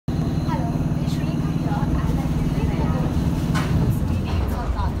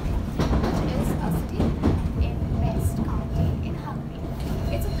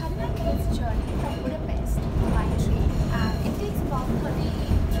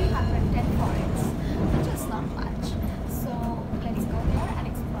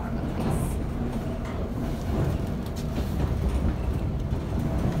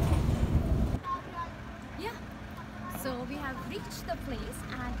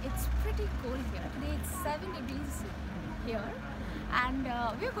pretty cold here. Today it's 7 degrees here, and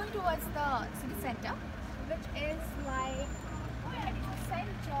we're going towards the city center, which is like we're heading to St.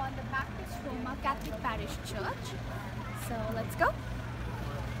 John the Baptist Roma Catholic Parish Church. So let's go.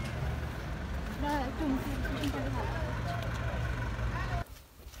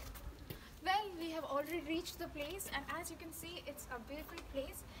 Well, we have already reached the place, and as you can see, it's a beautiful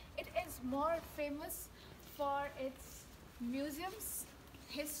place. It is more famous for its museums,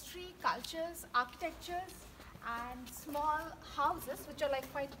 history, cultures, architectures, and small houses which are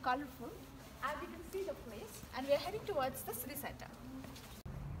like quite colorful. As you can see the place, and we are heading towards the city center.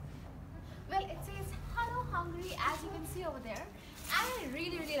 Well, it says "Hello Hungary" as you can see over there. I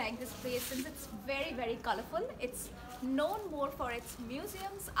really like this place since it's very colorful. It's known more for its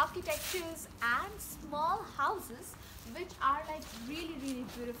museums, architectures, and small houses which are like really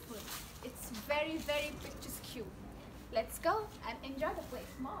beautiful. It's very picturesque. Let's go and enjoy the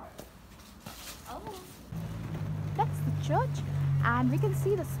place more. Oh, that's the church, and we can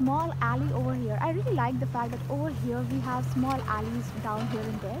see the small alley over here. I really like the fact that over here we have small alleys down here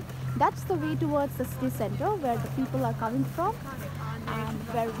and there. That's the way towards the city center where the people are coming from, and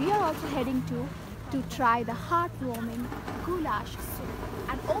where we are also heading to try the heartwarming goulash soup.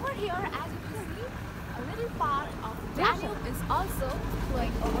 And over here, as you can see, a little part of Danube is also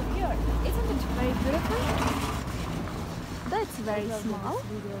flowing over here. Isn't it very beautiful? That's very small.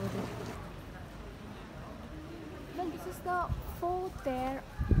 Well, this is the Szentendre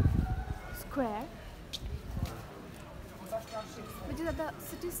square, which is at the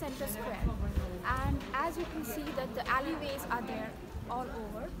city center square. And as you can see that the alleyways are there all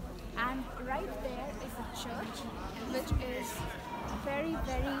over, and right there is the church, which is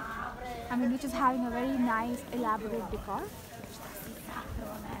which is having a very nice elaborate decor.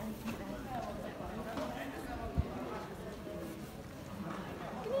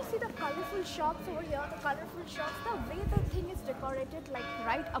 Can you see the colorful shops over here? The colorful shops, the way the thing is decorated, like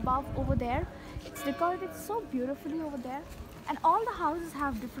right above over there, it's decorated so beautifully over there, and all the houses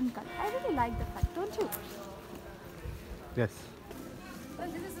have different colors. I really like the fact, don't you? Yes. Well,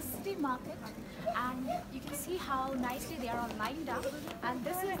 this is the city market, and you can see how nicely they are all lined up. And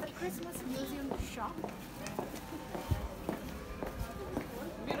this is the Christmas museum shop.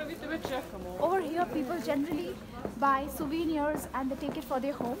 Over here, people generally buy souvenirs and they take it for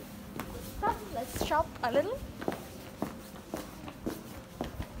their home. Come, let's shop a little.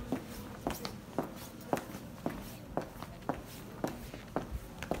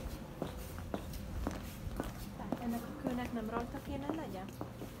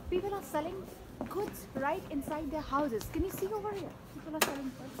 People are selling goods right inside their houses. Can you see over here? People are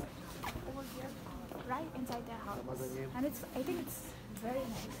selling goods over here, right inside their houses. And I think it's very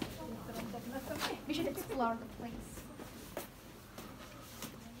nice. We should explore the place.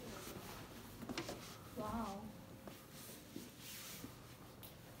 Wow.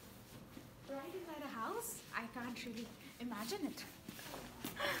 Right inside a house? I can't really imagine it.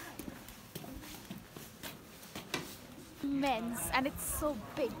 Immense, and it's so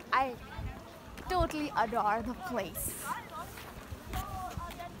big. I totally adore the place.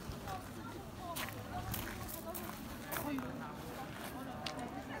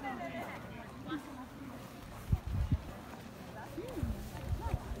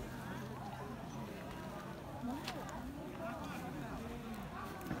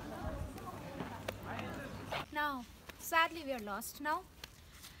 Now, sadly, we are lost now.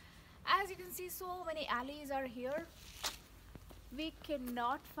 As you can see, so many alleys are here. We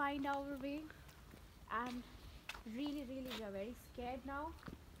cannot find our way, and really we are very scared now.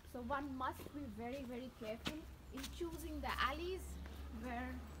 So one must be very careful in choosing the alleys where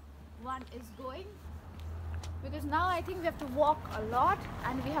one is going, because now I think we have to walk a lot,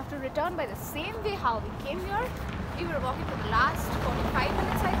 and we have to return by the same way how we came here. We were walking for the last 45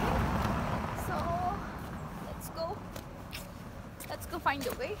 minutes, I think. So let's go find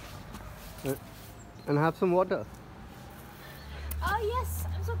a way. And have some water. Oh yes,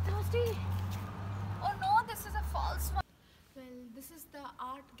 I'm so thirsty. Oh no, this is a false one. Well, this is the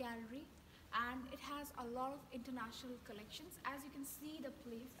art gallery, and it has a lot of international collections. As you can see the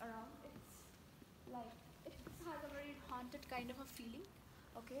place around, it's like, it has a very haunted kind of a feeling.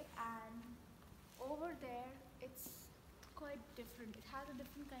 Okay, and over there it's quite different. It has a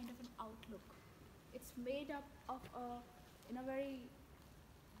different kind of an outlook. It's made up of in a very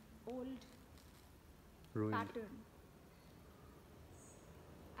old pattern.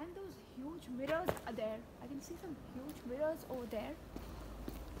 And those huge mirrors are there. I can see some huge mirrors over there.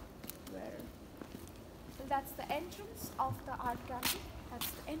 So that's the entrance of the art gallery. That's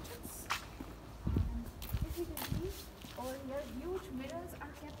the entrance. And if you can see over here, huge mirrors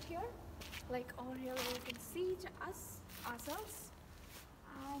are kept here. like over here where you can see ourselves.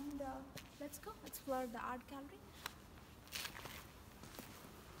 And let's go explore the art gallery.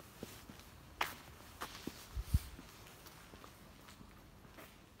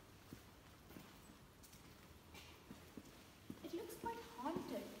 It looks quite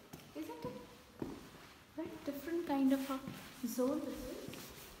haunted, isn't it? Very different kind of a zone this is.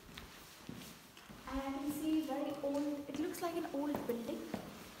 And I can see very old, it looks like an old building.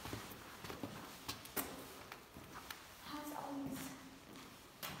 Has all these.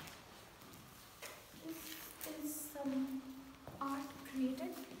 This is some art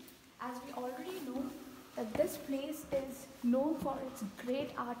created. As we already know that this place is known for its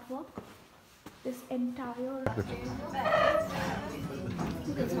great artwork. This entire.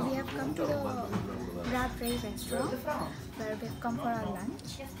 Okay, so we have come to the Bradbury restaurant where we have come for our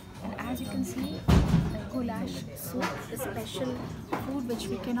lunch. And as you can see, the goulash soup, the special food which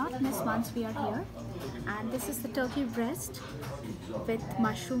we cannot miss once we are here. And this is the turkey breast with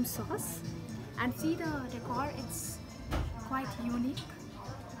mushroom sauce. And see the decor, it's quite unique.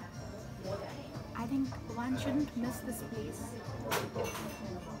 I think one shouldn't miss this place.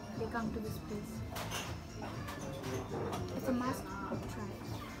 They come to this place. It's a must try.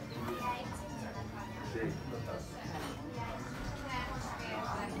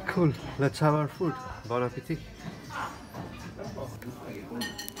 Cool. Let's have our food. Bon appetit.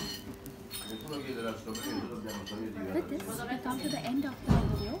 With this, we come to the end of the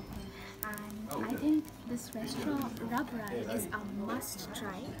video. And I think this restaurant Rabrai is a must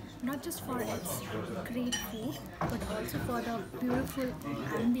try, not just for its great food but also for the beautiful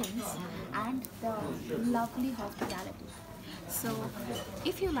ambience and the lovely hospitality. So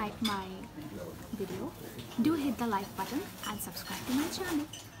if you like my video, do hit the like button and subscribe to my channel.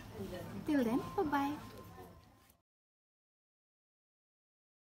 Till then, bye bye.